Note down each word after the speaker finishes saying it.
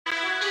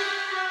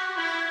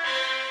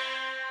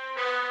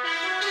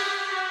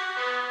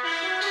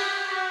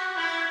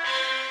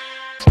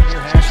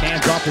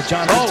Off to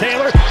Jonathan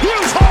Taylor.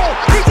 Huge hole.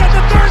 He's at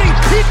the 30.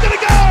 He's going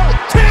to go.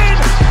 10,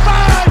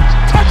 5,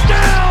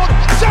 touchdown.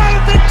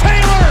 Jonathan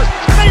Taylor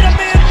made a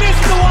man miss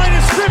the line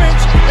of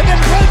scrimmage and then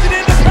runs it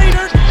into pay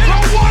dirt in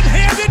a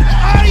one-handed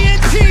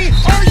INT.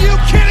 Are you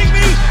kidding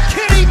me?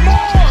 Kenny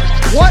Moore.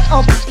 What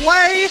a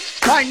play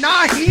by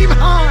Nyheim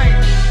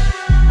Hines.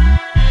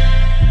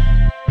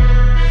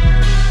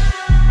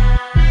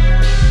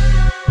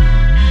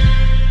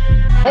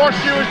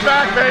 Horseshoe is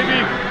back, baby.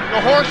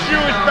 The horseshoe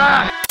is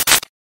back.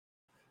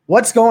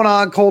 What's going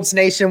on, Colts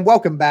Nation?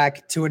 Welcome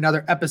back to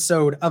another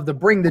episode of the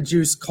Bring the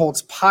Juice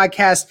Colts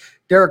podcast.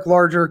 Derek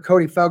Larger,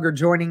 Cody Felger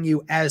joining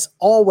you as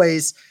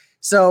always.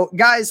 So,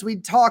 guys, we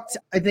talked,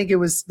 I think it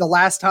was the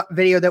last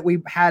video that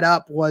we had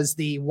up was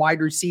the wide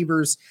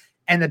receivers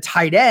and the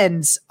tight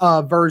ends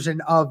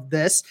version of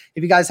this.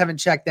 If you guys haven't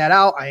checked that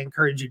out, I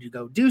encourage you to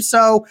go do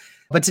so.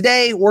 But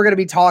today we're going to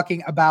be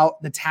talking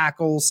about the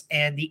tackles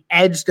and the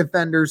edge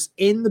defenders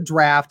in the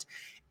draft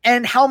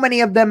and how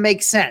many of them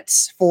make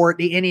sense for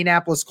the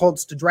Indianapolis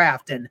Colts to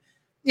draft. And,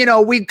 you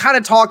know, we kind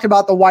of talked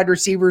about the wide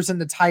receivers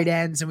and the tight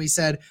ends, and we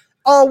said,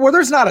 oh, well,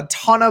 there's not a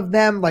ton of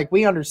them. Like,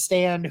 we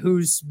understand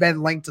who's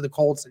been linked to the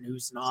Colts and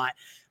who's not.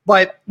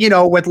 But, you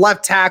know, with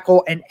left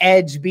tackle and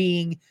edge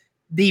being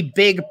the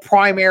big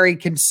primary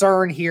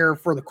concern here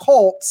for the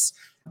Colts,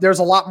 there's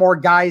a lot more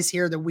guys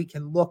here that we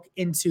can look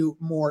into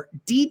more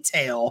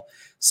detail.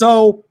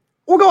 So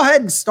we'll go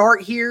ahead and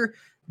start here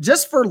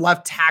just for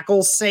left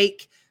tackle's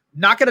sake.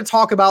 Not going to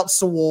talk about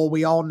Sewell.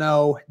 We all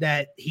know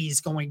that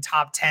he's going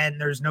top 10.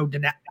 There's no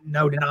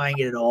denying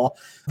it at all.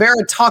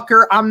 Vera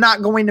Tucker, I'm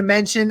not going to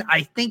mention.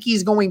 I think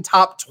he's going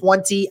top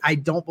 20. I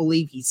don't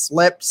believe he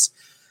slips.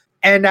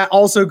 And that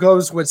also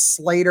goes with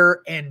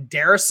Slater and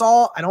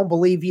Darrisaw. I don't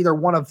believe either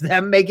one of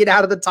them make it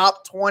out of the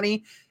top 20,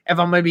 if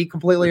I'm going to be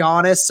completely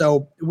honest.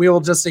 So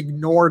we'll just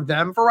ignore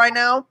them for right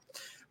now.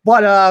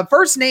 But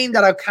first name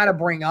that I kind of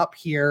bring up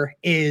here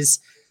is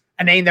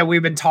a name that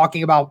we've been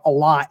talking about a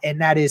lot,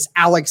 and that is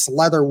Alex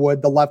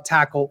Leatherwood, the left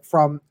tackle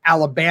from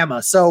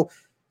Alabama. So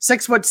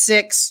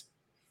 6'6",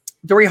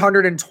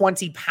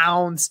 320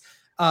 pounds.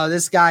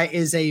 This guy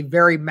is a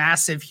very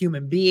massive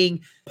human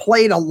being,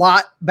 played a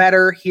lot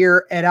better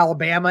here at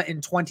Alabama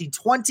in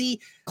 2020,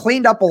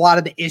 cleaned up a lot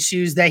of the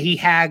issues that he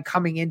had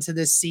coming into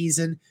this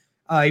season.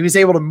 He was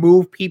able to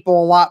move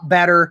people a lot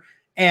better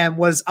and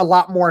was a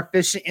lot more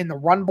efficient in the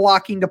run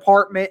blocking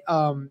department.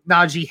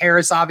 Najee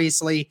Harris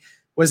obviously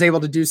was able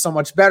to do so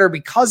much better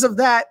because of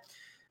that.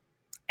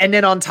 And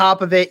then on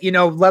top of it, you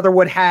know,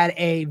 Leatherwood had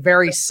a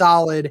very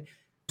solid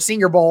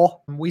Senior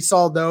Bowl. We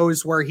saw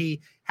those where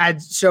he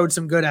had showed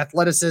some good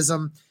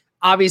athleticism.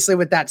 Obviously,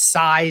 with that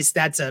size,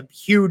 that's a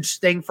huge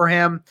thing for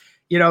him.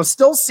 You know,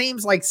 still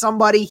seems like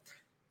somebody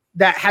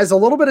that has a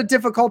little bit of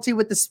difficulty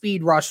with the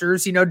speed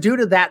rushers, you know, due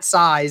to that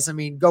size. I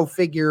mean, go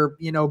figure,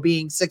 you know,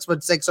 being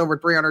 6'6", over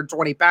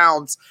 320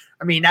 pounds.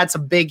 I mean, that's a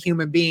big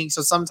human being.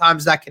 So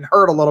sometimes that can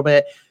hurt a little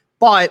bit.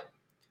 But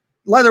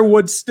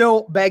Leatherwood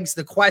still begs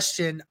the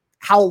question,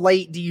 how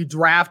late do you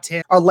draft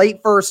him? A late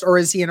first, or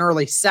is he an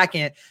early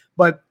second?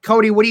 But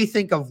Cody, what do you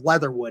think of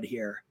Leatherwood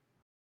here?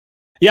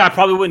 Yeah, I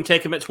probably wouldn't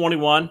take him at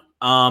 21,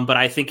 but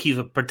I think he's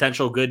a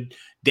potential good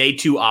day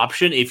two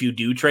option if you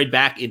do trade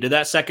back into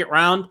that second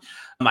round.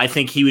 I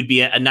think he would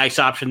be a nice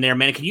option there,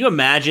 man. Can you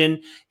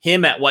imagine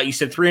him at what you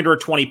said,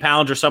 320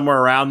 pounds or somewhere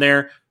around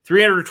there,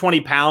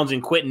 320 pounds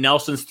and Quentin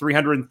Nelson's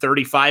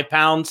 335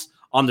 pounds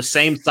on the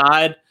same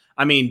side?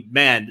 I mean,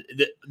 man,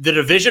 the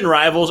division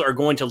rivals are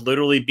going to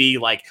literally be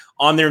like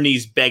on their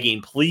knees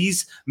begging,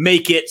 please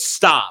make it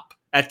stop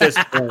at this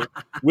point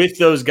with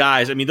those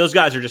guys. I mean, those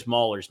guys are just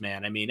maulers,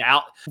 man. I mean,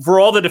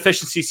 for all the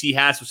deficiencies he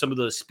has with some of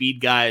those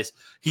speed guys,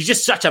 he's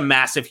just such a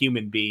massive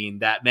human being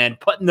that, man,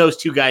 putting those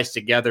two guys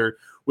together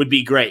would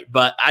be great.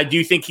 But I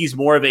do think he's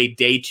more of a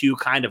day two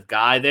kind of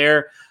guy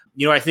there.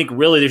 You know, I think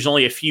really there's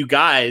only a few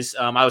guys.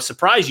 I was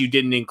surprised you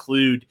didn't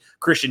include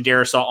Christian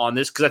Darrisaw on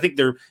this because I think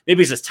there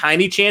maybe is a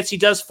tiny chance he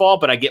does fall,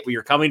 but I get where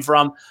you're coming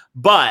from.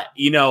 But,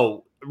 you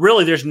know,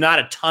 really there's not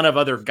a ton of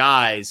other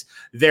guys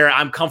there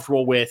I'm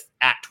comfortable with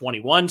at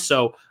 21.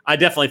 So I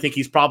definitely think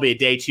he's probably a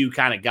day two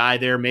kind of guy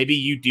there. Maybe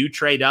you do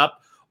trade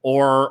up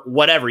or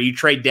whatever. You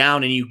trade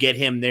down and you get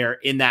him there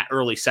in that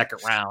early second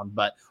round.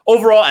 But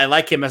overall, I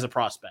like him as a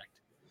prospect.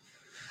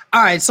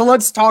 All right, so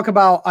let's talk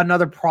about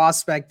another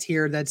prospect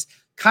here that's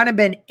kind of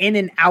been in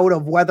and out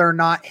of whether or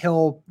not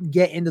he'll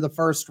get into the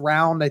first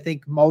round. I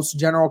think most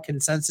general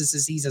consensus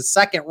is he's a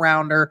second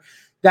rounder.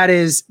 That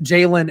is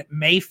Jalen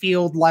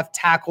Mayfield, left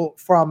tackle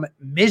from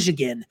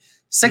Michigan,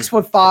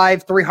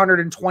 6'5",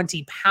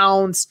 320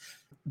 pounds.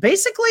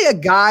 Basically a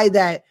guy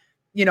that,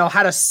 you know,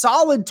 had a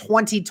solid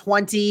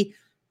 2020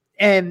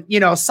 and,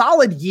 you know,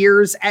 solid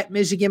years at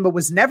Michigan, but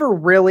was never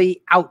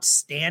really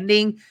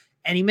outstanding.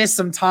 And he missed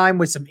some time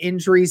with some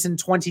injuries in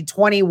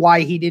 2020,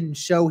 why he didn't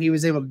show he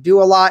was able to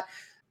do a lot.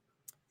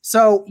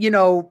 So, you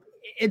know,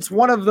 it's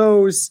one of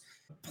those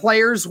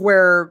players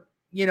where,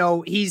 you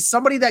know, he's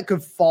somebody that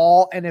could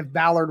fall. And if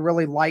Ballard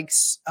really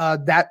likes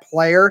that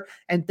player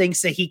and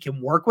thinks that he can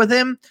work with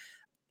him,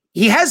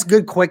 he has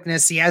good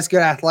quickness. He has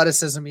good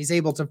athleticism. He's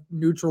able to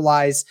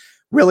neutralize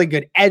really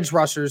good edge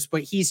rushers,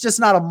 but he's just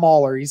not a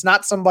mauler. He's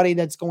not somebody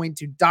that's going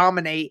to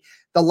dominate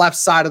the left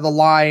side of the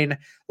line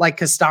like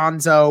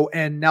Costanzo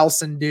and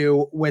Nelson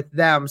do with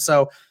them.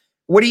 So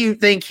what do you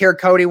think here,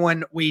 Cody,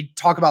 when we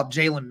talk about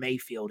Jalen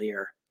Mayfield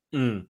here?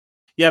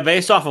 Yeah,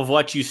 based off of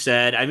what you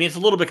said, I mean, it's a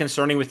little bit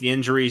concerning with the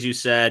injuries you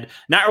said.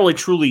 Not really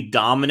truly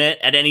dominant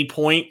at any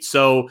point.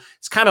 So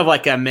it's kind of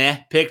like a meh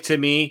pick to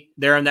me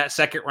there in that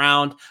second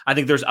round. I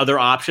think there's other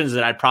options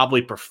that I'd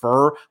probably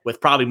prefer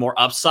with probably more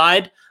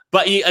upside.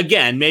 But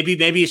again, maybe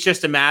it's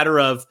just a matter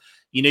of,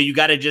 you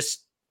got to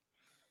just,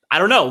 I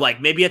don't know,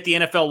 like maybe at the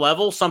NFL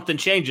level, something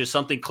changes,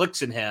 something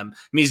clicks in him.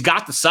 I mean, he's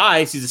got the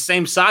size. He's the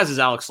same size as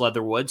Alex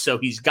Leatherwood. So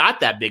he's got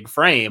that big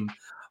frame.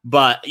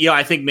 But,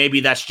 I think maybe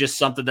that's just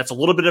something that's a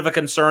little bit of a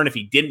concern if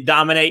he didn't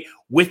dominate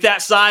with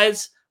that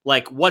size.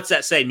 Like, what's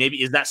that say?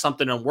 Maybe is that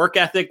something on work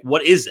ethic?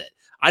 What is it?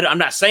 I'm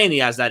not saying he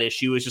has that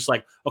issue. It's just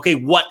like, okay,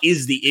 what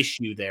is the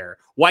issue there?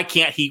 Why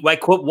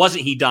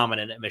wasn't he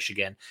dominant at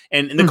Michigan?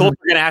 And the Colts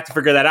are going to have to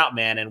figure that out,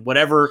 man. And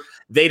whatever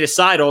they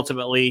decide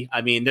ultimately,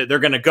 I mean, they're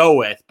going to go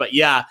with. But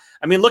yeah,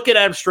 I mean, look at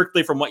him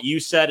strictly from what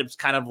you said. It's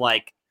kind of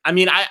like, I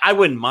mean, I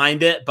wouldn't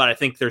mind it, but I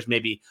think there's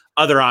maybe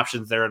other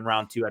options there in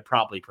round 2 I'd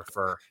probably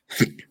prefer.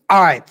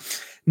 All right.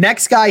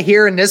 Next guy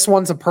here, and this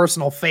one's a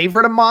personal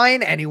favorite of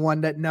mine. Anyone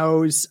that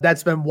knows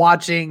that's been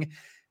watching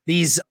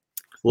these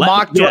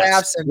mock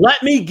drafts.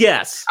 Let me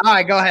guess. All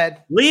right, go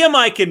ahead. Liam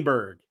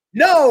Eichenberg.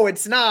 No,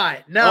 it's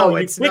not. No,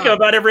 it's think not.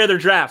 About every other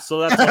draft,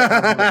 so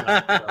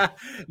that's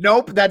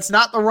Nope, that's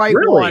not the right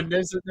one.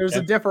 There's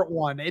a different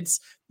one. It's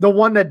the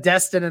one that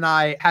Destin and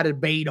I had a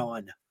debate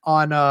on,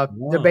 and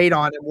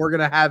we're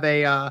gonna have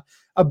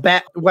a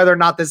bet whether or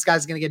not this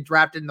guy's gonna get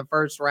drafted in the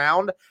first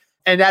round,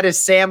 and that is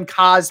Sam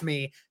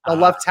Cosmi, the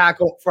left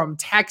tackle from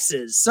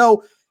Texas.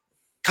 So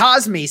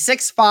Cosmi,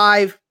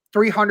 6'5",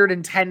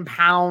 310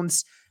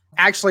 pounds.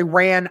 Actually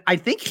ran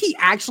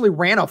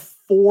a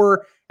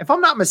 4. If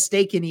I'm not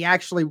mistaken, he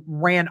actually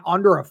ran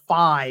under a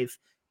 5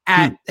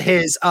 at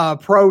his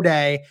pro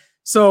day.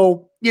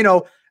 So,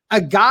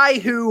 a guy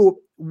who,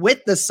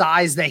 with the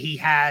size that he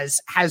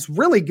has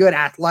really good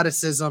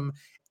athleticism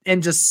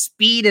and just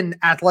speed and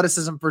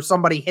athleticism for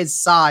somebody his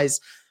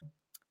size.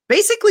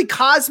 Basically,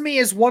 Cosmi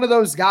is one of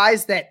those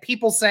guys that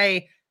people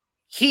say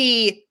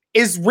he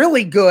is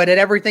really good at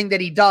everything that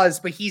he does,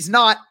 but he's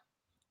not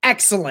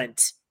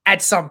excellent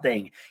at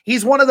something.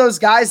 He's one of those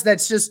guys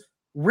that's just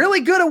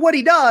really good at what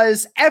he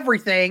does,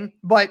 everything,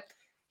 but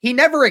he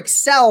never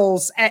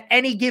excels at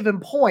any given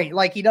point.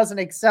 Like, he doesn't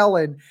excel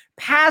in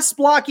pass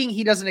blocking.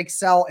 He doesn't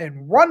excel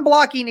in run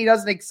blocking. He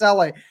doesn't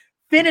excel at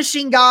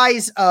finishing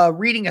guys,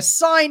 reading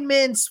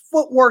assignments,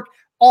 footwork,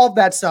 all of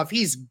that stuff.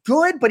 He's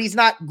good, but he's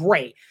not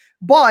great.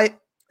 But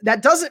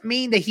that doesn't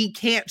mean that he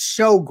can't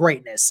show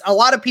greatness. A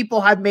lot of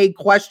people have made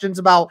questions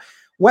about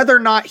whether or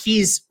not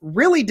he's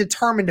really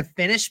determined to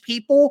finish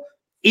people,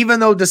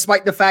 even though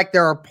despite the fact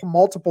there are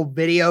multiple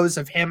videos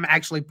of him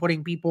actually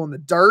putting people in the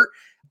dirt.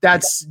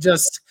 That's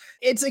just,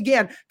 it's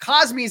again,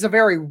 Cosmi is a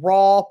very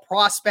raw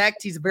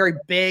prospect. He's a very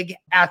big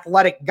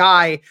athletic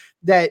guy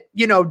that,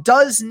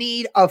 does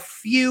need a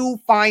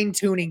few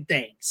fine-tuning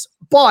things.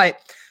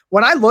 But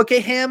when I look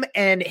at him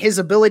and his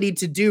ability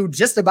to do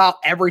just about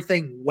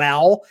everything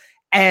well,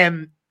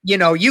 and,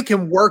 you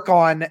can work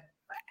on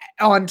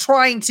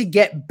trying to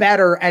get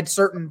better at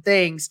certain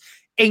things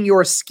in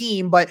your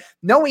scheme, but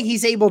knowing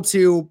he's able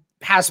to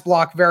pass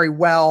block very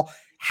well,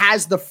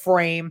 has the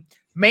frame,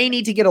 may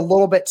need to get a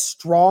little bit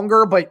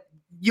stronger, but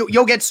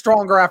you'll get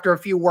stronger after a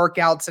few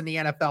workouts in the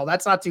NFL.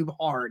 That's not too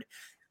hard.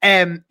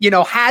 And,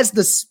 has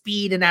the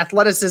speed and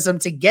athleticism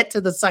to get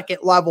to the second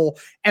level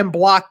and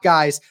block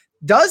guys,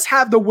 does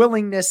have the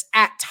willingness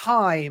at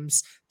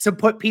times to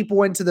put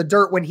people into the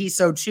dirt when he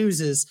so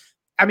chooses.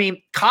 I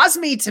mean,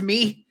 Cosmi, to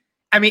me,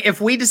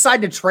 if we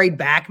decide to trade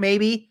back,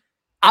 maybe,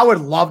 I would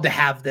love to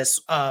have this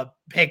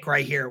pick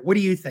right here. What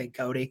do you think,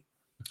 Cody?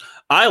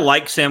 I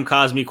like Sam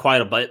Cosmi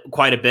quite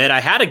a bit. I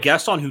had a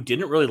guest on who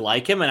didn't really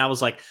like him, and I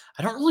was like,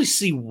 I don't really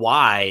see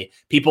why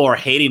people are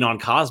hating on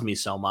Cosmi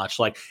so much.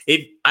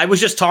 I was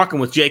just talking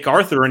with Jake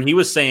Arthur, and he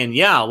was saying,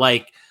 yeah,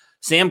 like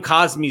Sam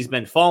Cosmi's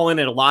been falling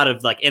in a lot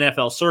of like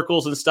NFL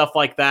circles and stuff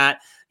like that.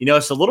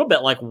 It's a little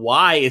bit like,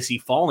 why is he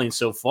falling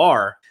so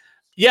far?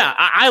 Yeah,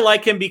 I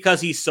like him because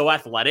he's so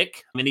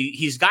athletic. I mean,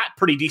 he's got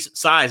pretty decent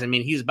size. I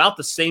mean, he's about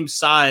the same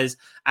size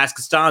as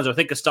Costanzo. I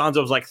think Costanzo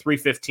was like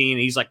 315,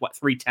 and he's like,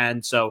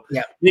 310. So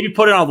maybe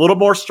put it on a little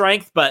more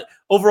strength, but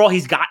overall,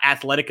 he's got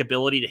athletic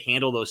ability to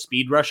handle those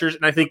speed rushers.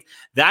 And I think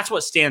that's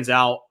what stands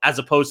out as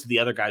opposed to the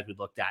other guys we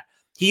looked at.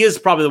 He is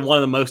probably one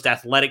of the most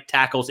athletic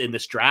tackles in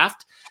this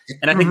draft.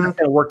 And I think that's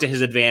going to work to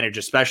his advantage,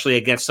 especially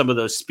against some of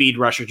those speed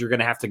rushers you're going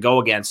to have to go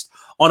against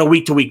on a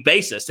week-to-week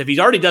basis. If he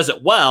already does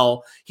it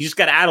well, he's just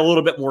got to add a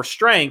little bit more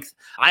strength.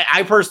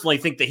 I personally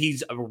think that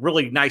he's a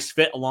really nice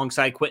fit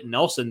alongside Quentin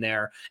Nelson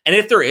there. And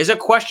if there is a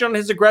question on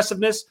his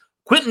aggressiveness,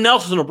 Quentin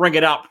Nelson will bring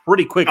it out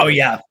pretty quickly. Oh,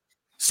 yeah.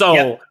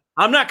 So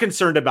I'm not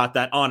concerned about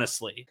that,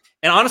 honestly.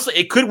 And honestly,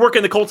 it could work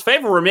in the Colts'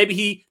 favor where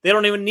maybe they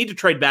don't even need to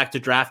trade back to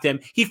draft him.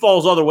 He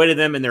falls all the way to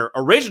them in their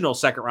original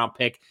second-round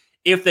pick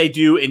if they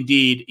do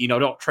indeed,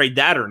 don't trade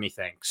that or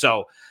anything.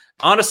 So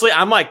honestly,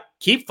 I'm like,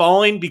 keep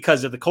falling,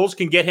 because if the Colts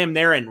can get him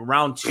there in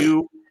round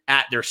 2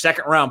 at their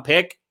second-round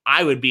pick,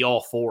 I would be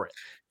all for it.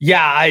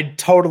 Yeah, I'd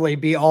totally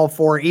be all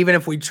for it, even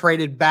if we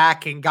traded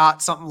back and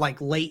got something like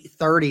late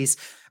 30s.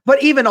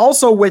 But even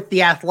also with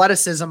the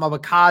athleticism of a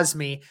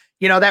Cosmi,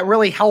 that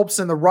really helps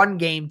in the run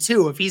game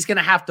too. If he's going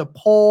to have to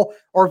pull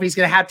or if he's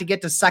going to have to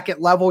get to second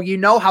level,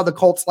 how the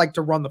Colts like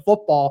to run the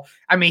football.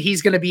 I mean,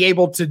 he's going to be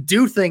able to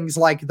do things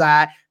like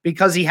that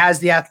because he has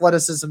the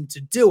athleticism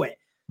to do it.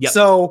 Yep.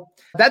 So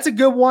that's a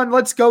good one.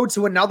 Let's go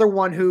to another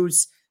one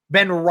who's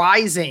been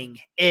rising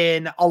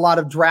in a lot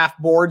of draft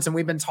boards, and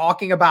we've been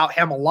talking about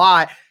him a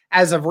lot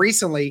as of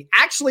recently.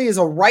 Actually, is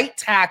a right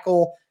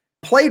tackle,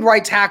 played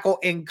right tackle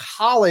in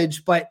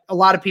college, but a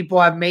lot of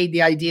people have made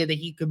the idea that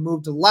he could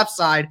move to the left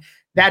side.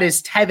 That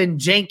is Tevin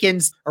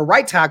Jenkins, a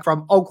right tackle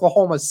from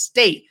Oklahoma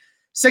State.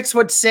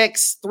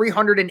 6'6",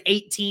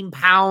 318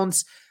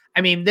 pounds.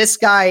 I mean, this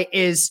guy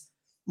is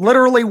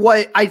literally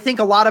what I think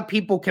a lot of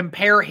people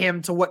compare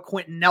him to what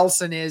Quentin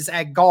Nelson is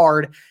at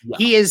guard. Yeah.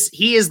 He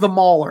is the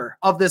mauler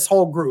of this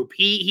whole group.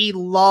 He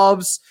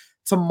loves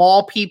to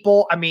maul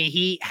people. I mean,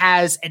 he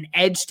has an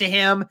edge to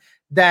him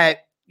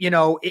that,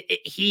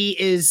 he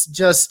is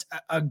just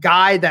a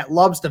guy that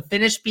loves to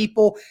finish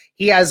people.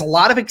 He has a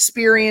lot of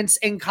experience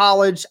in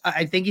college.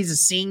 I think he's a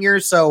senior.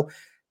 So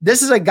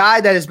this is a guy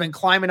that has been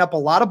climbing up a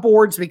lot of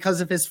boards because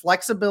of his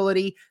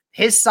flexibility,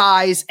 his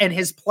size, and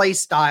his play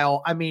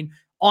style. I mean,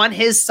 on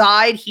his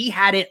side, he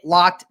had it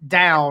locked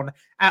down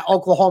at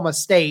Oklahoma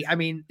State. I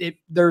mean,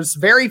 there's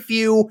very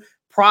few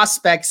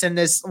prospects in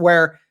this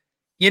where,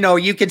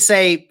 you could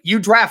say you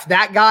draft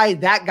that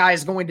guy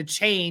is going to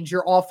change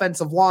your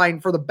offensive line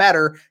for the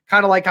better,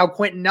 kind of like how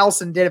Quentin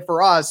Nelson did it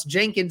for us.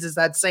 Jenkins is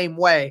that same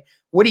way.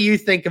 What do you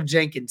think of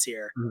Jenkins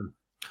here?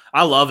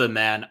 I love him,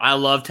 man. I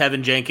love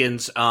Tevin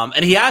Jenkins. And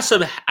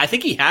I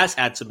think he has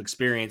had some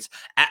experience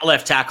at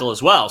left tackle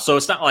as well. So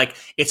it's not like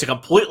it's a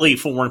completely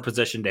foreign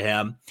position to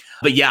him.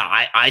 But yeah,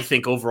 I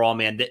think overall,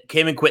 man, that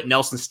him and Quentin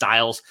Nelson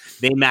styles,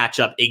 they match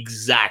up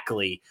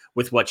exactly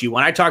with what you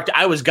want.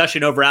 I was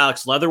gushing over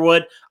Alex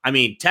Leatherwood. I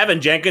mean, Tevin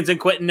Jenkins and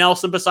Quentin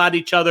Nelson beside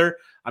each other.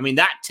 I mean,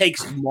 that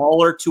takes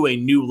Mauler to a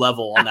new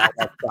level on that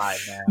left side,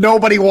 man.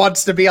 Nobody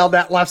wants to be on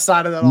that left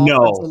side of that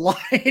offensive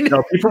line.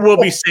 No, people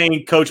will be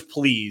saying, Coach,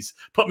 please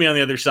put me on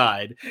the other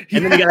side.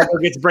 And then you got to go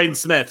get to Braden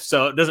Smith,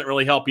 so it doesn't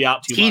really help you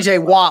out too much.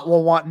 TJ Watt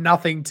will want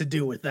nothing to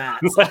do with that.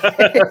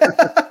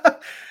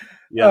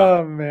 Yeah.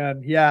 Oh,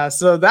 man. Yeah,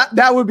 so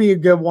that would be a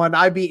good one.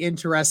 I'd be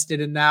interested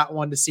in that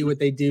one to see what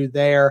they do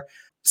there.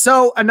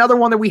 So another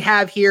one that we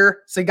have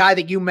here is a guy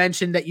that you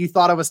mentioned that you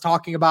thought I was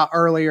talking about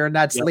earlier, and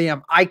that's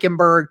Liam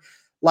Eichenberg,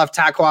 left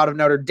tackle out of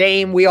Notre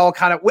Dame.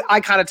 I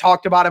kind of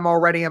talked about him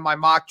already in my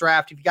mock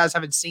draft. If you guys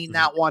haven't seen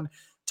that one,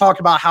 talked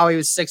about how he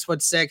was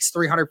 6'6",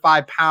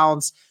 305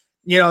 pounds.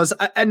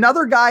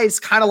 Another guy is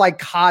kind of like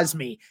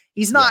Cosmi.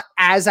 He's not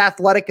as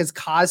athletic as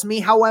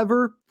Cosmi,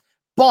 however,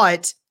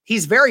 but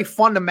he's very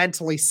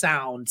fundamentally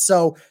sound.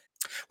 So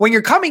when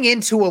you're coming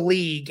into a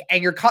league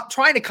and you're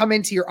trying to come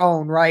into your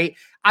own, right?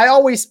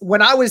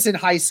 When I was in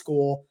high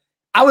school,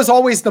 I was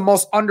always the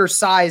most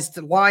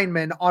undersized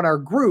lineman on our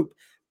group.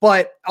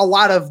 But a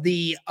lot of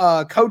the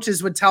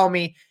coaches would tell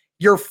me,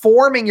 your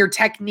form and your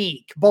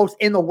technique, both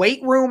in the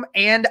weight room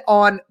and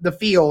on the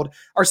field,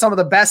 are some of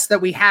the best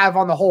that we have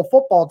on the whole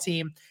football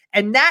team.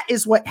 And that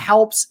is what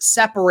helps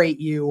separate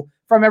you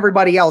from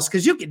everybody else,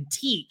 because you can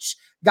teach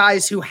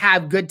guys who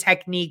have good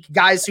technique,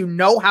 guys who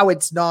know how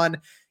it's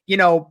done,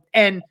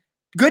 and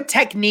good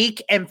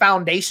technique and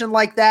foundation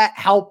like that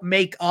help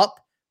make up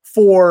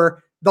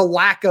for the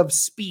lack of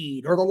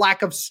speed or the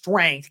lack of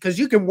strength, because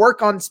you can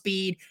work on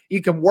speed,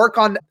 you can work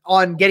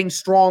on getting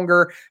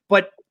stronger,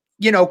 but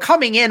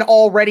coming in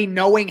already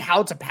knowing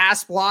how to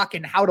pass block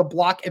and how to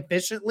block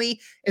efficiently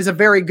is a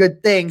very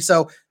good thing.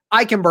 So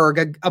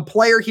Eichenberg, a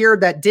player here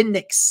that didn't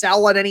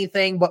excel at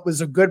anything, but was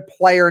a good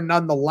player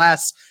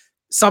nonetheless,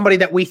 somebody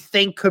that we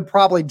think could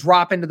probably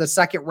drop into the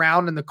second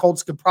round and the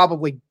Colts could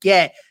probably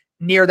get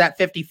near that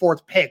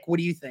 54th pick. What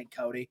do you think,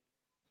 Cody?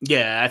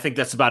 Yeah, I think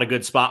that's about a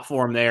good spot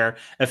for him there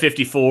at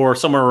 54,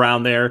 somewhere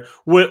around there.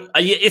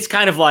 It's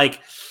kind of like,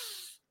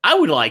 I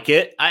would like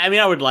it.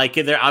 I would like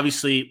it. There,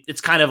 obviously,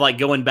 it's kind of like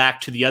going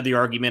back to the other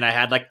argument I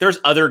had. Like, there's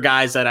other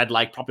guys that I'd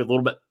like probably a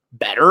little bit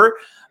better.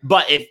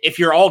 But if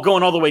you're all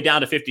going all the way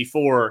down to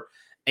 54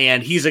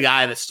 and he's a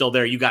guy that's still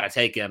there, you got to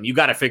take him. You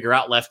got to figure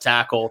out left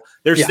tackle.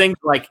 There's things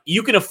like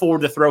you can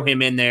afford to throw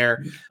him in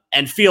there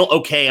and feel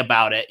okay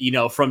about it,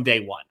 from day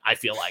one. I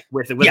feel like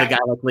with a guy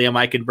like Liam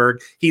Eichenberg,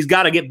 he's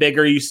got to get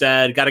bigger. You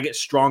said, got to get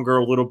stronger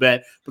a little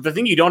bit. But the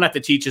thing you don't have to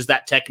teach is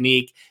that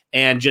technique.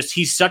 And just,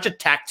 he's such a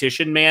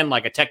tactician, man,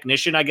 like a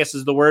technician, I guess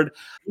is the word.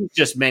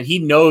 He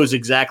knows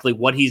exactly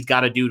what he's got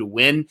to do to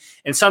win.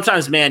 And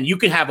sometimes, man, you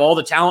can have all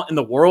the talent in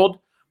the world,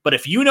 but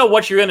if you know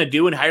what you're going to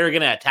do and how you're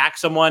going to attack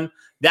someone,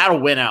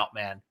 that'll win out,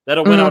 man.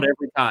 That'll win out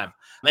every time.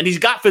 And he's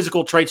got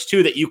physical traits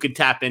too that you can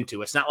tap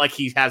into. It's not like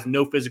he has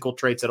no physical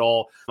traits at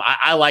all.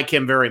 I like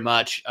him very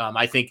much.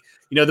 I think,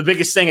 the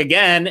biggest thing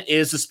again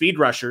is the speed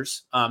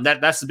rushers.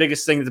 That's the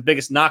biggest thing. The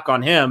biggest knock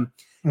on him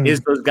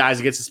is those guys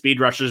against the speed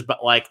rushers.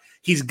 But like,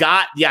 he's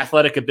got the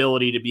athletic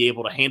ability to be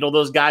able to handle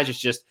those guys. It's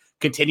just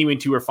continuing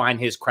to refine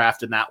his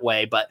craft in that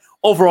way. But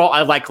overall,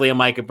 I like Liam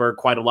Eichenberg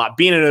quite a lot.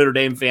 Being a Notre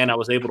Dame fan, I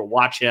was able to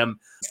watch him,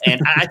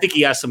 and I think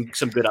he has some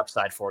good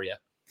upside for you.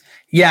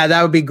 Yeah,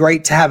 that would be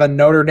great to have a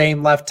Notre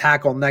Dame left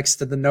tackle next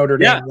to the Notre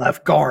Dame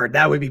left guard.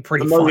 That would be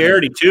pretty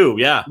familiarity funny. Too,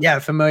 yeah. Yeah,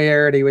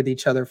 familiarity with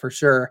each other for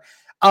sure.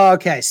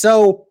 Okay,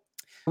 so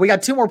we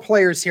got two more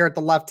players here at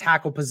the left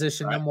tackle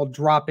position, then we'll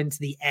drop into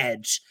the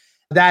edge.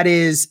 That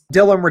is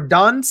Dylan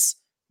Redunz,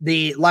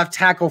 the left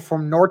tackle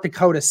from North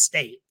Dakota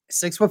State.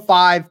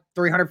 6'5",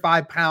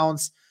 305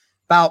 pounds,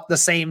 about the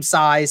same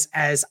size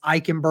as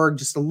Eichenberg,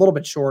 just a little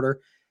bit shorter.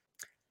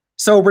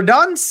 So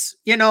Redunz,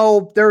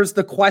 there's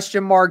the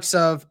question marks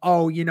of,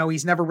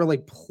 he's never really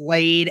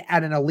played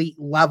at an elite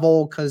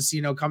level because,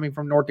 coming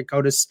from North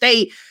Dakota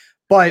State.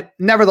 But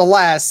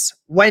nevertheless,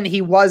 when he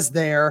was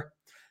there,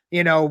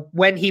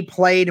 when he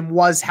played and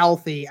was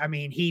healthy, I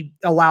mean, he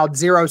allowed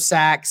 0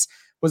 sacks,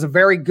 was a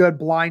very good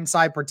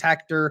blindside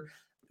protector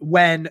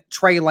when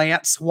Trey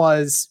Lance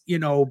was,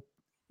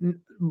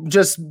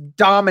 just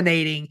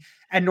dominating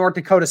at North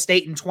Dakota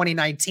State in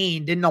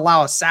 2019, didn't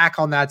allow a sack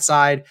on that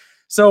side.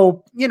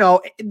 So,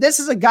 this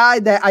is a guy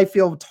that I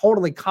feel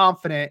totally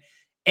confident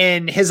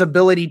in his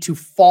ability to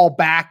fall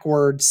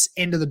backwards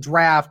into the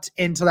draft,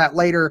 into that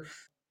later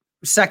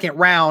second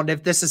round.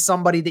 If this is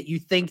somebody that you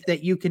think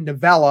that you can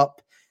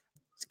develop,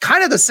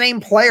 kind of the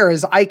same player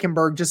as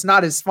Eichenberg, just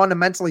not as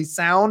fundamentally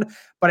sound,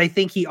 but I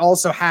think he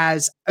also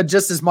has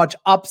just as much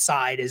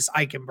upside as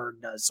Eichenberg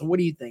does. So what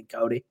do you think,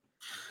 Cody?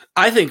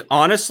 I think,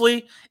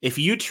 honestly, if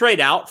you trade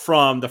out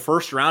from the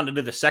first round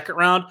into the second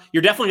round,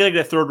 you're definitely going to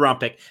get a third-round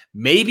pick.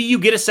 Maybe you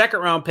get a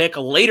second-round pick,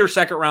 a later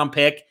second-round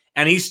pick,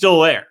 and he's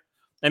still there.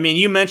 I mean,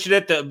 you mentioned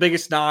it, the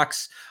biggest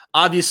knocks.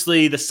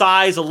 Obviously, the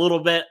size a little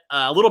bit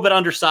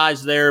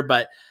undersized there,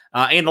 but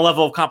and the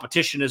level of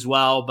competition as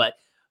well. But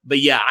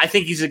yeah, I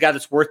think he's a guy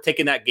that's worth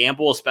taking that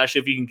gamble,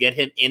 especially if you can get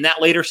him in that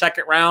later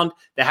second round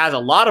that has a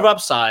lot of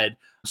upside.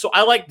 So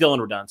I like Dylan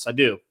Redunz. I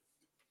do.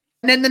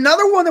 And then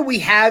another one that we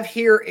have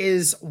here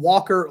is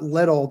Walker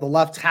Little, the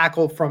left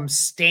tackle from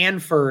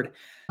Stanford.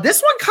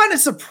 This one kind of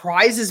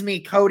surprises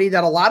me, Cody,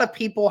 that a lot of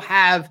people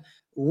have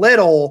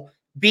Little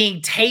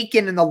being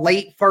taken in the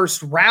late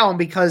first round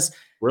because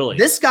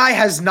this guy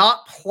has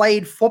not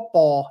played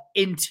football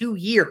in 2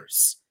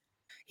 years.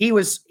 He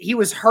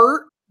was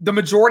hurt the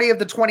majority of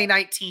the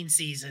 2019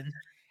 season,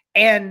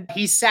 and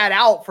he sat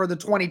out for the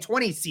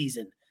 2020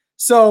 season.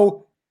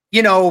 So,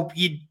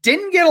 you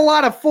didn't get a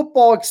lot of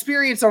football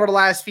experience over the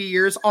last few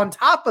years. On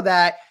top of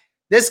that,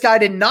 this guy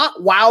did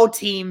not wow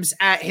teams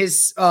at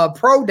his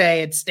pro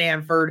day at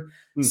Stanford.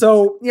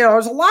 So,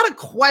 there's a lot of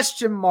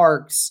question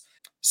marks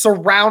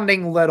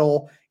surrounding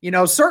Little.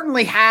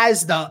 Certainly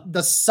has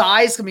the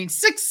size. I mean,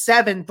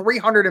 6'7",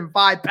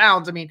 305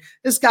 pounds. I mean,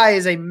 this guy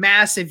is a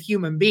massive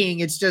human being.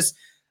 It's just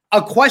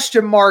a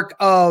question mark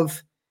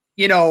of,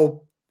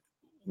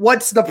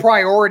 what's the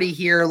priority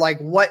here? Like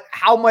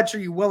how much are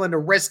you willing to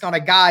risk on a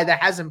guy that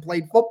hasn't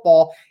played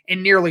football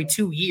in nearly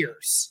 2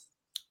 years?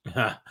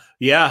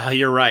 Yeah,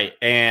 you're right.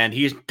 And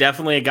he's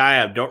definitely a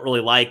guy I don't really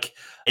like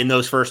in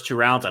those first 2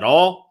 rounds at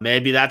all.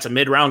 Maybe that's a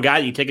mid-round guy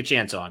you take a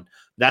chance on.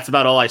 That's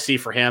about all I see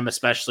for him,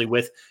 especially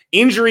with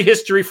injury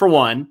history for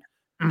one,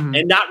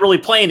 and not really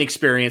playing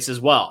experience as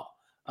well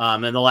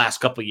in the last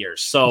couple of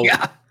years. So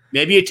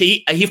maybe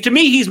to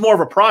me, he's more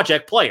of a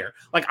project player.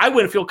 Like, I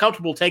wouldn't feel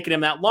comfortable taking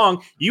him that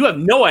long. You have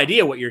no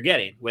idea what you're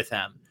getting with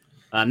him.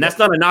 That's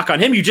not a knock on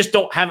him. You just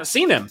haven't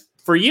seen him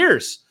for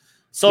years.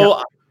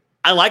 So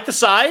I like the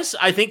size.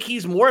 I think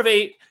he's more of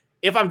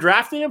if I'm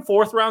drafting him,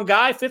 4th round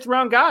guy, 5th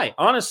round guy,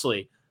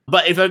 honestly.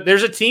 But if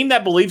there's a team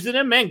that believes in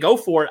him, man, go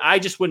for it. I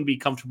just wouldn't be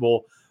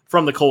comfortable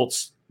from the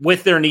Colts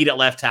with their need at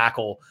left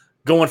tackle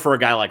going for a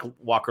guy like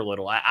Walker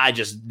Little. I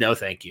just, no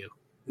thank you.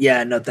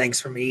 Yeah, no thanks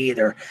for me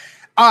either.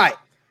 All right.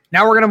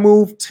 Now we're going to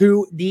move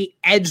to the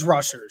edge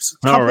rushers.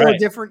 A couple of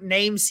different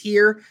names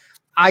here.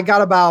 I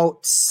got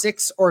about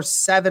 6 or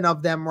 7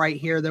 of them right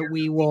here that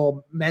we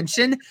will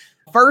mention.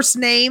 First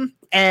name,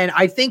 and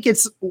I think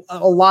it's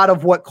a lot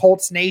of what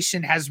Colts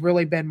Nation has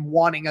really been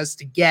wanting us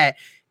to get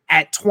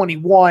at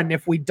 21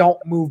 if we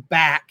don't move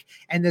back,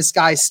 and this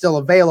guy's still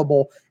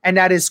available, and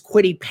that is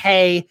Kwity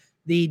Paye,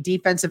 the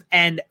defensive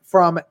end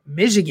from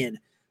Michigan.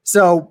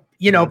 So,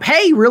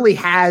 Paye really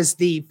has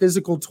the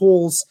physical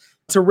tools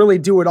to really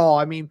do it all.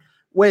 I mean,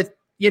 with,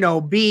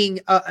 being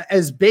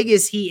as big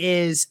as he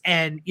is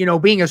and,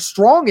 being as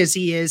strong as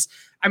he is,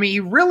 I mean, he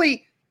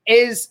really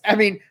is. I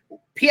mean,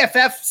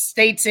 PFF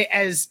states it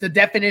as the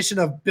definition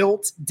of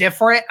built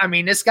different. I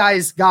mean, this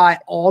guy's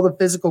got all the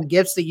physical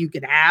gifts that you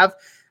could have.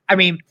 I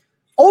mean,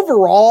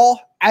 overall,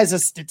 as a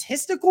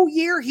statistical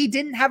year, he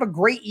didn't have a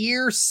great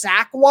year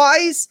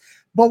sack-wise,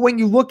 but when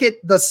you look at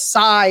the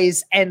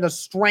size and the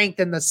strength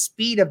and the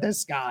speed of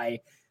this guy,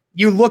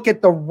 you look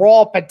at the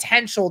raw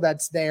potential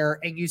that's there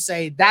and you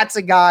say, that's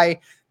a guy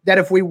that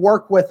if we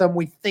work with him,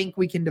 we think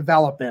we can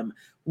develop him.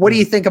 What do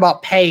you think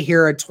about Paye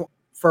here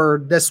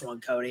for this one,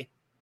 Cody?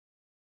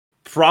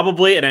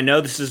 Probably, and I know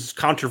this is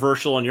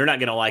controversial and you're not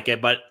going to like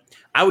it, but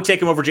I would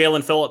take him over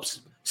Jaelan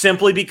Phillips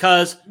simply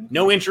because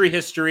no injury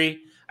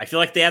history. I feel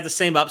like they have the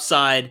same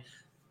upside.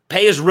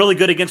 Paye is really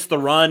good against the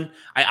run.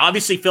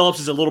 Obviously, Phillips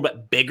is a little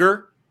bit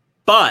bigger,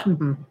 but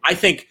I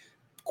think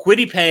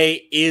Kwity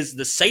Paye is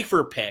the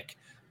safer pick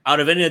out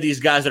of any of these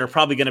guys that are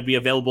probably going to be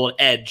available at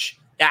edge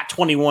at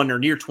 21 or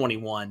near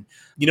 21.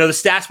 The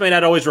stats may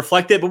not always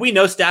reflect it, but we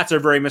know stats are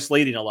very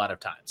misleading a lot of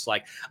times.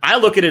 Like, I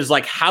look at it as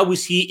like, how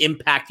is he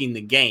impacting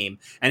the game?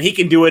 And he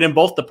can do it in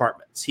both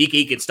departments.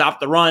 He can stop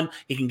the run.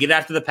 He can get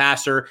after the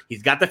passer.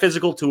 He's got the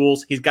physical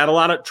tools. He's got a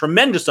lot of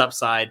tremendous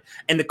upside.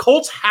 And the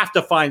Colts have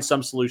to find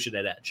some solution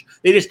at edge.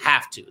 They just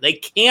have to. They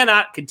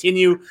cannot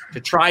continue to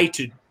try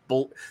to.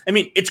 I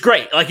mean, it's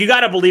great. Like, you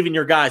got to believe in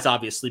your guys,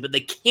 obviously, but they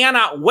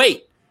cannot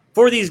wait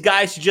for these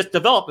guys to just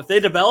develop. If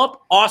they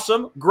develop,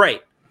 awesome,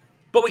 great.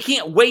 But we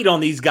can't wait on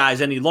these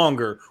guys any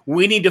longer.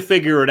 We need to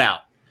figure it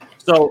out.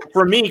 So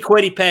for me,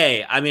 Kwity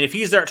Paye, I mean, if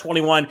he's there at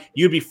 21,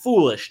 you'd be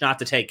foolish not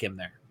to take him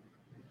there.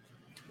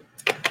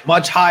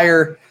 Much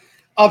higher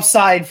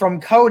upside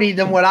from Cody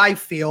than what I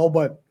feel,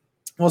 but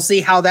we'll see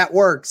how that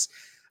works.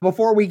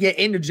 Before we get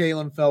into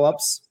Jaelan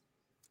Phillips,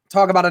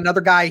 talk about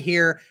another guy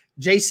here,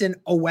 Jayson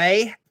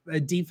Oweh, a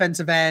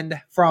defensive end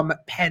from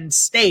Penn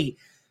State.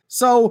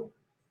 So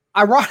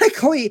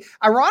ironically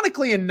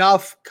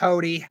enough,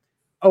 Cody,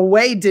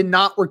 Oweh did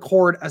not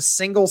record a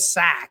single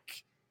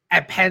sack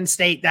at Penn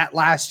State that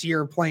last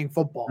year playing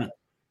football.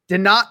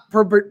 Did not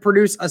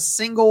produce a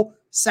single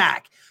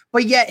sack.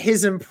 But yet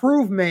his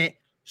improvement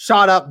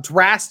shot up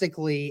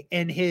drastically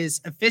in his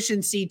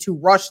efficiency to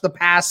rush the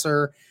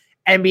passer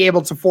and be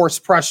able to force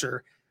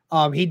pressure.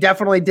 He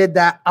definitely did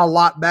that a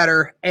lot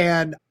better.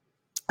 And,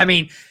 I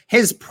mean,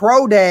 his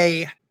pro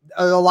day,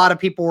 a lot of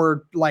people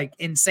were like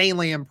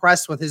insanely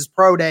impressed with his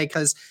pro day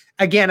because,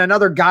 again,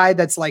 another guy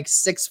that's like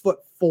 6'4"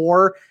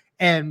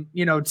 and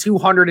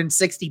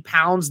 260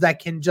 pounds that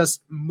can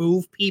just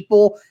move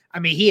people. I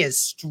mean, he is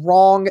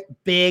strong,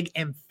 big,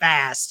 and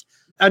fast.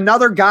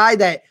 Another guy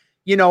that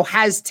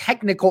has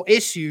technical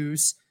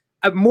issues,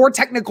 more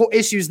technical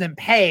issues than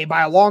Paye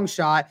by a long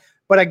shot,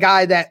 but a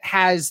guy that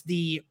has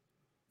the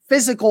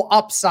physical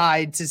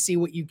upside to see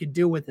what you could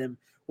do with him.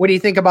 What do you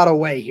think about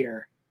Oweh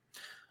here?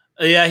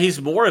 Yeah, he's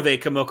more of a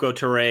Kemoko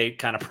Turay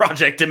kind of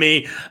project to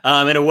me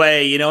in a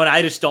way, and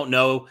I just don't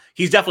know.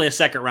 He's definitely a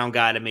second-round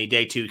guy to me,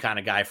 day two kind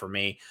of guy for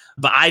me.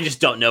 But I just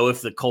don't know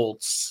if the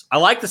Colts – I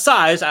like the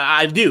size.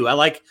 I do. I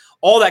like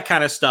all that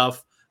kind of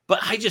stuff. But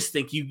I just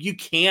think you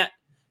can't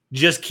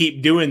just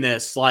keep doing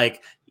this.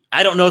 Like,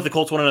 I don't know if the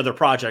Colts want another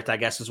project, I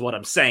guess is what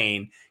I'm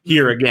saying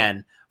here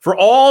again. For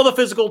all the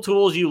physical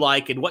tools you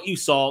like and what you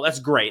saw, that's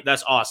great.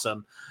 That's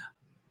awesome.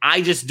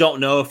 I just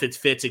don't know if it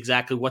fits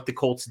exactly what the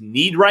Colts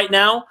need right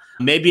now.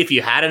 Maybe if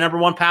you had a number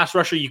one pass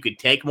rusher, you could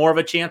take more of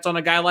a chance on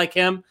a guy like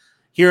him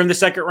here in the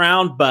second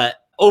round. But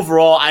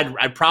overall,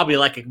 I'd probably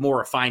like a more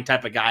refined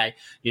type of guy,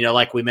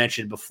 like we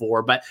mentioned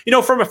before. But,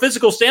 from a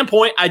physical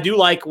standpoint, I do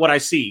like what I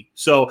see.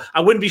 So I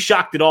wouldn't be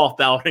shocked at all if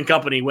Ballard and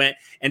company went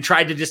and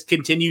tried to just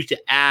continue to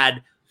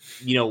add,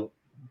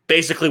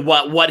 basically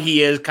what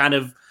he is, kind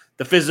of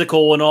the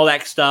physical and all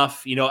that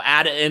stuff,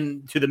 add it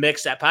into the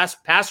mix at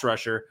pass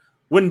rusher.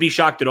 Wouldn't be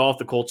shocked at all if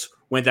the Colts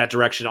went that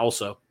direction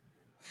also.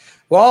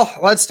 Well,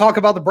 let's talk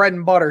about the bread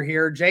and butter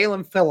here.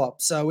 Jaelan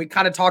Phillips. So we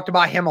kind of talked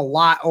about him a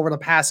lot over the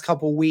past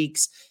couple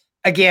weeks.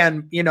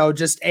 Again,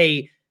 just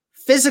a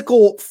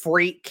physical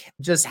freak,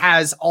 just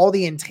has all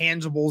the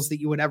intangibles that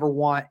you would ever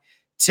want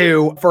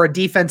for a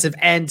defensive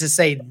end to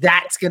say,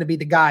 that's going to be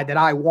the guy that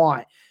I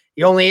want.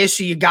 The only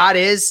issue you got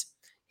is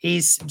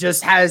he's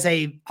just has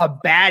a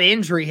bad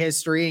injury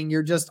history, and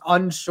you're just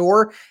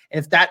unsure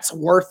if that's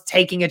worth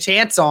taking a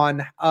chance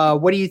on.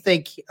 What do you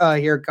think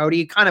here, Cody?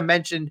 You kind of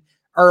mentioned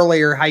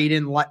earlier how you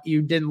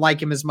didn't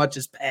like him as much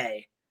as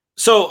Paye.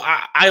 So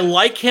I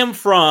like him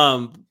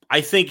I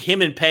think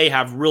him and Paye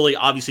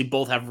obviously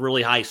both have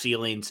really high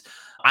ceilings.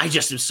 I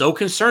just am so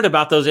concerned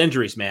about those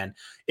injuries, man.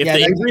 If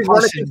the injuries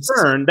weren't a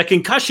concern, the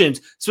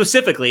concussions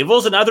specifically, if it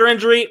was another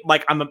injury,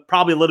 like I'm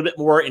probably a little bit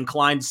more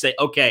inclined to say,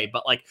 okay,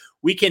 but like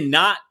we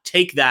cannot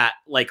take that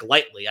like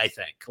lightly, I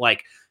think.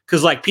 Like,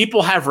 because like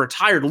people have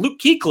retired. Luke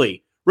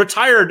Kuechly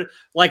retired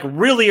like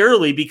really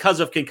early because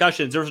of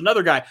concussions. There was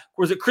another guy,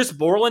 was it Chris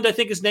Borland, I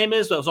think his name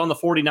is, that was on the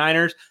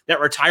 49ers that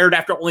retired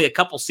after only a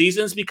couple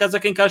seasons because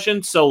of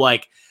concussions. So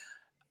like,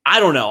 I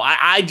don't know.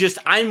 I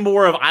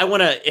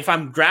want to, if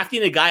I'm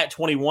drafting a guy at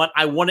 21,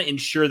 I want to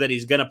ensure that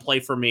he's going to play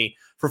for me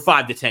for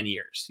 5 to 10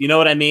 years. You know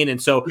what I mean? And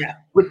so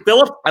with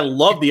Phillips, I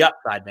love the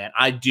upside, man.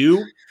 I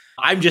do.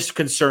 I'm just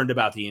concerned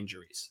about the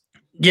injuries.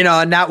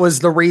 And that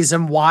was the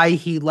reason why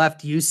he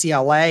left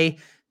UCLA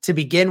to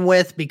begin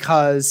with,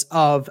 because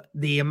of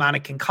the amount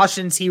of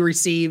concussions he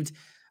received.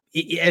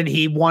 And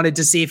he wanted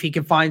to see if he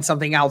could find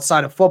something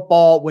outside of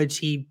football, which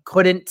he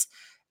couldn't,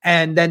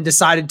 and then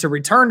decided to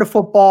return to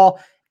football.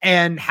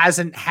 and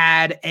hasn't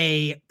had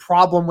a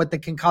problem with the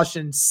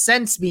concussion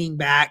since being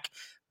back,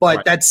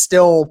 but that's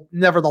still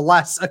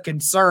nevertheless a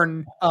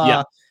concern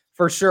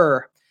for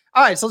sure.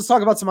 All right, so let's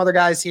talk about some other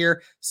guys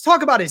here. Let's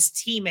talk about his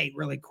teammate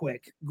really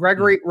quick.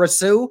 Gregory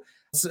Rousseau,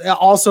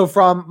 also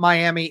from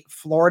Miami,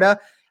 Florida.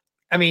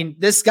 I mean,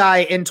 this guy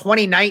in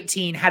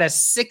 2019 had a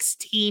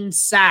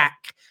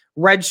 16-sack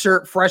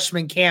redshirt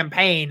freshman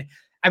campaign.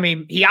 I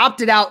mean, he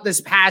opted out this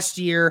past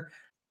year.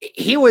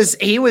 He was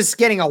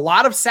getting a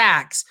lot of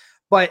sacks,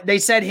 but they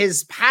said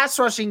his pass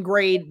rushing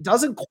grade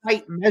doesn't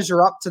quite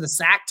measure up to the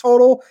sack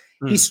total.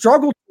 He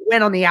struggled to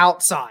win on the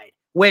outside,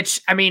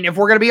 which, I mean, if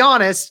we're going to be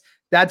honest,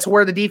 that's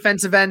where the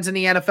defensive ends in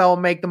the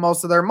NFL make the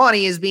most of their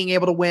money, is being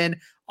able to win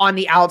on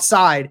the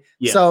outside.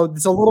 Yeah. So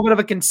there's a little bit of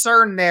a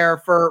concern there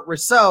for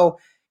Rousseau,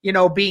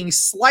 being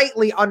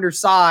slightly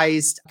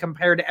undersized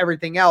compared to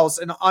everything else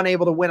and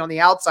unable to win on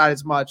the outside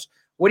as much.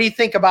 What do you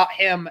think about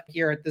him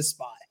here at this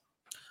spot?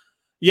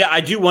 Yeah,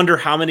 I do wonder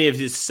how many of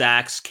his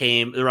sacks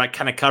came, like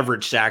kind of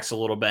coverage sacks a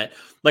little bit.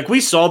 Like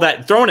we saw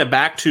that, throwing it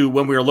back to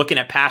when we were looking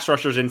at pass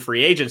rushers in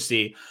free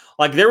agency,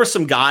 like there were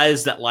some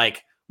guys that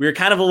like we were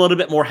kind of a little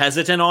bit more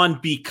hesitant on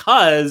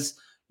because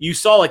you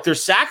saw like their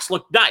sacks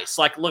looked nice,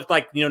 looked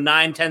like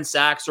 9-10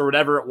 sacks or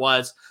whatever it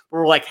was. But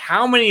we're like,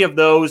 how many of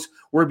those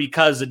were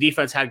because the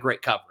defense had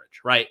great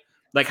coverage, right?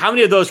 Like how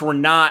many of those were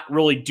not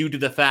really due to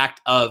the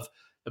fact of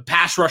the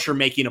pass rusher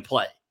making a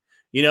play,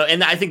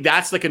 and I think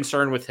that's the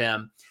concern with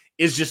him,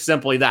 is just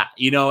simply that,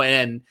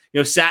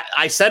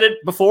 I said it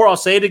before, I'll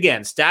say it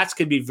again. Stats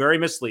can be very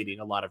misleading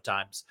a lot of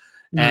times.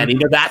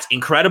 And, that's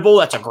incredible.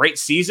 That's a great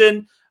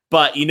season.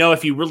 But,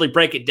 if you really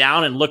break it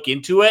down and look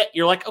into it,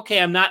 you're like, okay,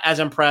 I'm not as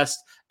impressed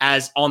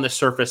as on the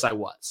surface I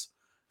was.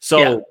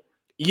 So,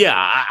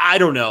 I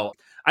don't know.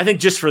 I think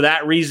just for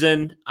that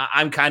reason,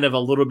 I'm kind of a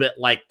little bit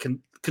like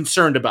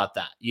concerned about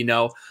that,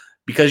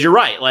 because you're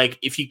right. Like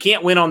if you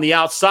can't win on the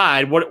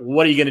outside, what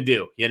are you going to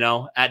do,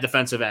 at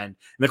defensive end? And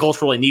the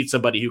Colts really need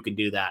somebody who can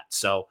do that.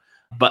 So,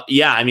 but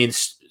yeah, I mean,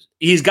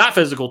 he's got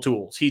physical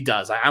tools. He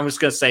does. I'm just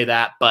going to say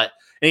that, and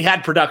he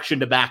had production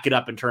to back it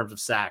up in terms of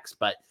sacks.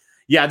 But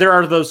yeah, there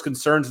are those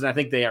concerns, and I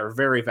think they are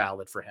very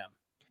valid for him.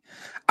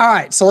 All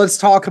right, so let's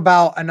talk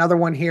about another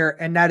one here,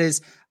 and that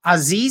is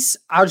Azeez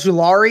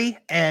Ojulari,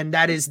 and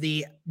that is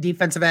the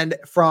defensive end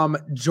from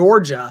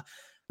Georgia.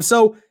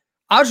 So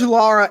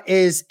Ojulari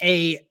is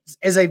a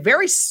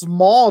very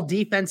small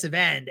defensive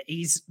end.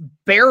 He's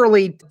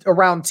barely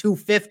around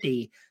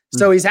 250.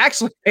 So he's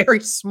actually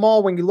very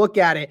small when you look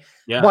at it.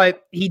 Yeah.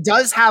 But he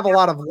does have a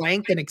lot of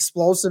length and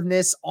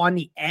explosiveness on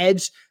the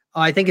edge.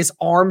 I think his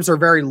arms are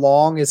very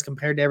long as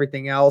compared to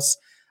everything else.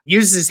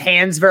 Uses his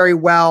hands very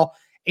well.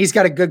 He's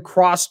got a good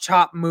cross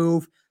chop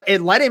move.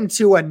 It led him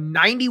to a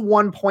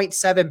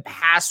 91.7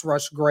 pass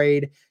rush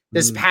grade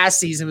this past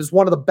season. It was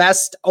one of the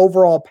best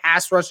overall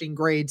pass rushing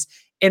grades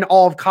in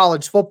all of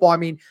college football. I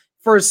mean,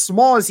 for as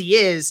small as he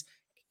is,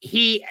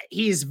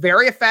 he's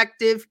very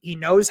effective. He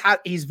knows how,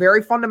 he's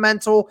very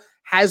fundamental,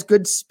 has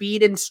good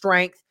speed and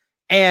strength,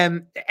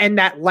 and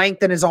that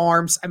length in his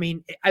arms. I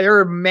mean, there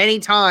are many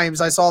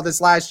times I saw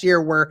this last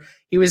year where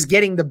he was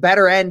getting the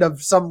better end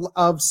of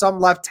some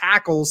left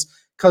tackles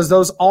because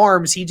those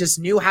arms, he just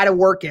knew how to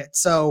work it.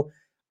 So,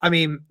 I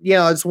mean,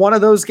 it's one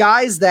of those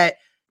guys that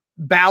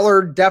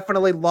Ballard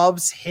definitely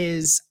loves,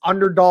 his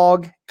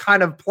underdog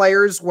kind of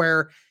players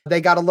where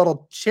they got a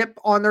little chip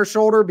on their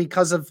shoulder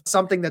because of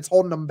something that's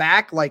holding them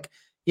back, like,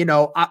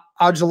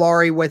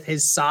 Ojulari with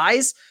his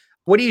size.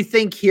 What do you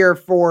think here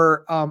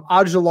for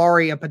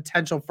Ojulari, a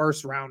potential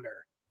first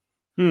rounder?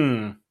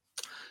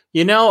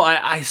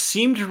 I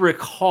seem to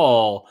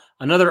recall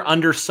another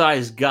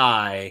undersized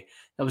guy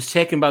that was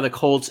taken by the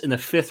Colts in the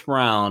 5th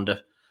round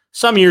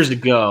some years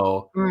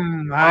ago.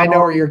 I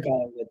know where you're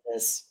going with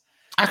this.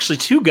 Actually,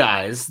 2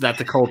 guys that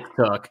the Colts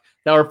took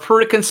that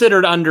were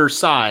considered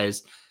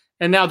undersized,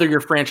 and now they're your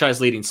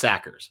franchise-leading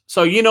sackers.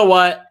 So you know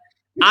what?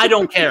 I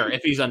don't care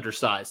if he's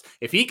undersized.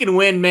 If he can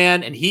win,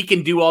 man, and he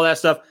can do all that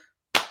stuff,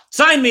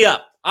 sign me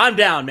up. I'm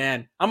down,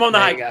 man. I'm on the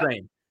hype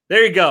train.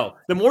 There you go.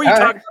 The more you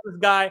talk about this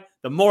guy,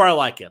 the more I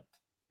like him.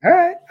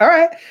 All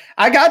right.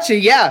 I got you.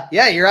 Yeah,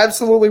 you're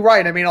absolutely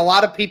right. I mean, a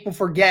lot of people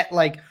forget,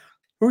 like,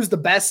 who's the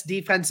best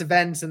defensive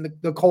ends in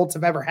the Colts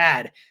have ever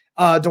had.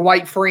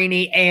 Dwight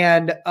Freeney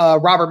and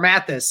Robert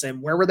Mathis.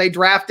 And where were they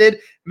drafted?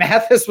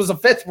 Mathis was a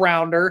 5th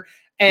rounder,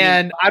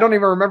 and I don't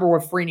even remember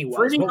what Freeney was.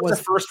 Freeney was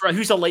the first round. He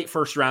was a late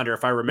first rounder,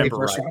 if I remember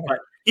right. But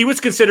he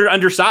was considered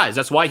undersized.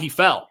 That's why he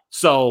fell.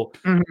 So,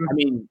 I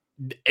mean,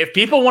 if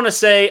people want to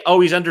say, oh,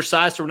 he's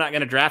undersized, so we're not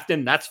going to draft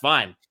him, that's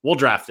fine. We'll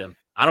draft him.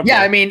 I don't care.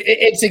 I mean,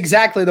 it's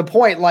exactly the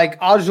point. Like,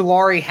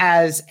 Ojulari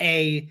has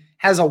a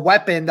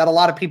weapon that a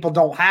lot of people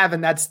don't have,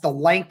 and that's the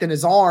length in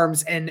his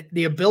arms and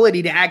the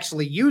ability to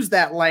actually use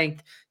that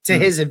length to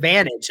his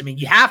advantage. I mean,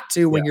 you have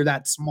to when you're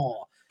that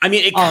small. I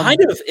mean, it kind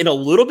of, in a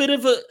little bit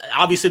of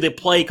obviously they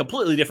play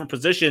completely different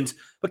positions,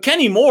 but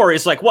Kenny Moore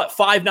is like, what,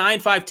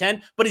 5'9",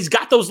 5'10", but he's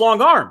got those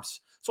long arms.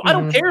 So I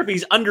don't care if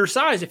he's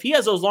undersized. If he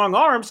has those long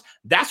arms,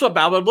 that's what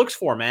Ballard looks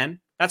for,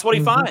 man. That's what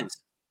he finds.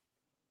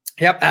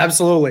 Yep,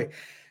 absolutely.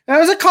 Now,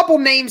 there's a couple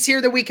names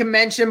here that we can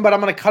mention, but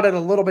I'm going to cut it a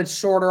little bit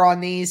shorter on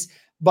these.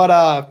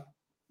 But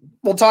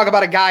we'll talk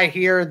about a guy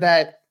here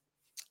that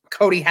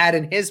Cody had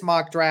in his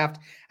mock draft.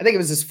 I think it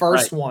was his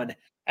first one.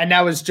 And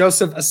that was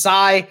Joseph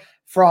Asai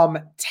from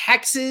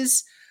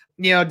Texas.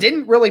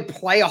 Didn't really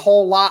play a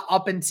whole lot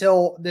up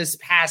until this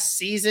past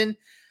season.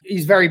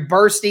 He's very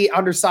bursty,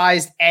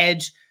 undersized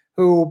edge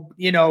who,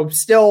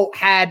 still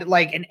had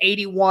like an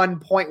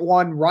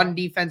 81.1 run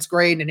defense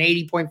grade and an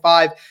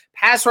 80.5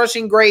 pass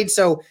rushing grade.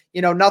 So,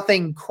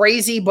 nothing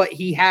crazy, but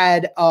he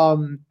had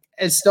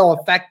is still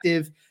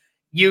effective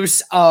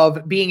use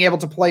of being able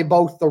to play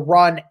both the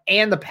run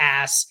and the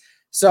pass.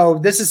 So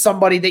this is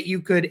somebody that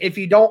you could, if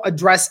you don't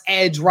address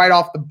edge right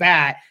off the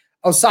bat,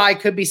 Osai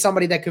could be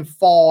somebody that could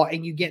fall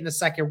and you get in the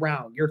second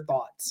round. Your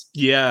thoughts?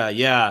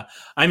 Yeah.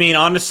 I mean,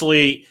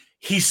 honestly,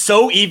 he's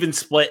so even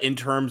split in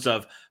terms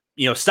of,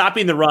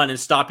 stopping the run and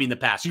stopping the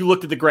pass. You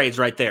looked at the grades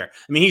right there.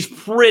 I mean, he's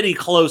pretty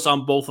close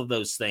on both of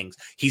those things.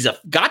 He's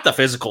got the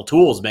physical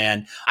tools,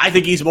 man. I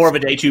think he's more of a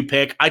day 2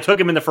 pick. I took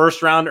him in the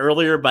first round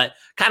earlier, but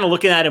kind of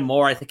looking at him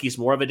more, I think he's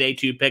more of a day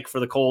 2 pick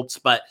for the Colts,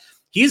 but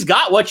he's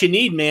got what you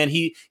need, man.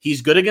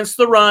 He's good against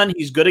the run.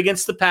 He's good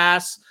against the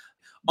pass.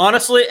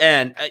 Honestly,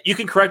 and you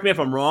can correct me if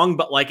I'm wrong,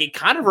 but like it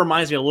kind of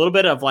reminds me a little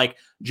bit of like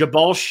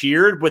Jabal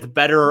Sheard with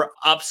better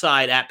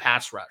upside at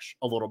pass rush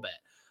a little bit,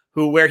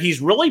 where he's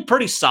really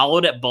pretty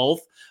solid at both.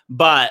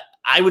 But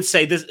I would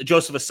say this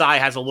Joseph Asai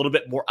has a little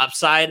bit more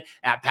upside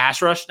at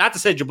pass rush. Not to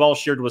say Jabal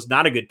Sheard was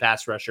not a good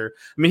pass rusher.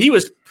 I mean, he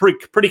was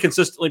pretty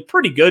consistently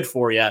pretty good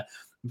for you.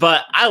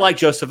 But I like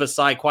Joseph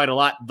Asai quite a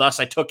lot. Thus,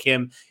 I took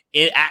him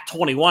at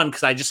 21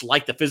 because I just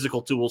like the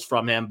physical tools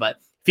from him. But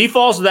if he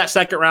falls to that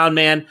second round,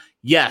 man,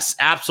 yes,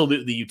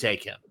 absolutely, you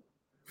take him.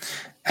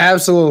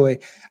 Absolutely.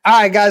 All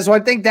right, guys.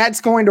 Well, I think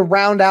that's going to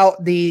round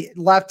out the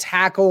left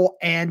tackle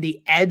and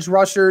the edge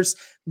rushers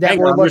that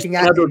we're looking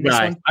at.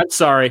 I'm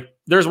sorry.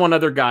 There's one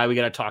other guy we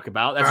got to talk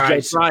about.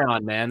 That's Joe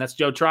Tryon, man. That's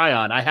Joe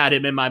Tryon. I had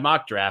him in my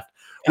mock draft.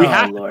 We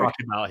have to talk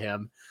about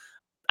him.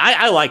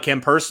 I like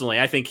him personally.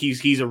 I think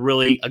he's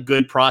a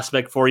good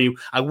prospect for you.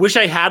 I wish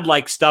I had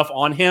like stuff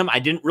on him. I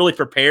didn't really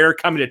prepare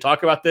coming to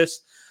talk about this,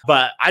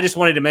 but I just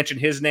wanted to mention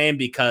his name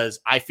because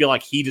I feel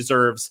like he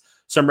deserves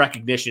some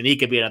recognition. He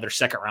could be another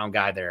second round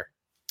guy there.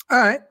 All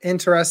right.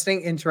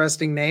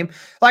 Interesting name.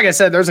 Like I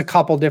said, there's a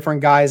couple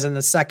different guys in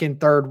the second,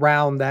 third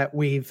round that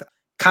we've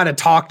kind of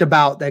talked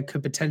about that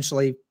could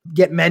potentially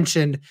get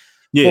mentioned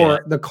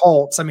for the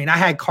Colts. I mean, I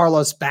had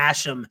Carlos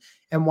Basham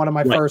in one of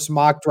my first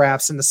mock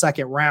drafts in the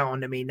second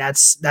round. I mean,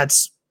 that's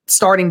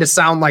starting to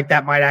sound like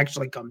that might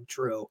actually come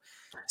true.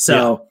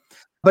 So,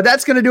 but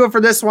that's going to do it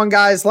for this one,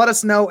 guys. Let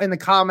us know in the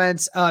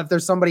comments if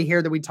there's somebody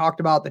here that we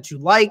talked about that you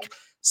like,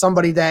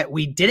 somebody that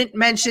we didn't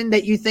mention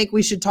that you think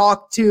we should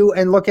talk to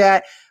and look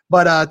at.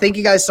 But thank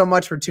you guys so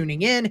much for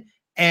tuning in.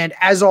 And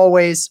as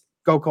always,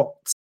 go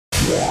Colts.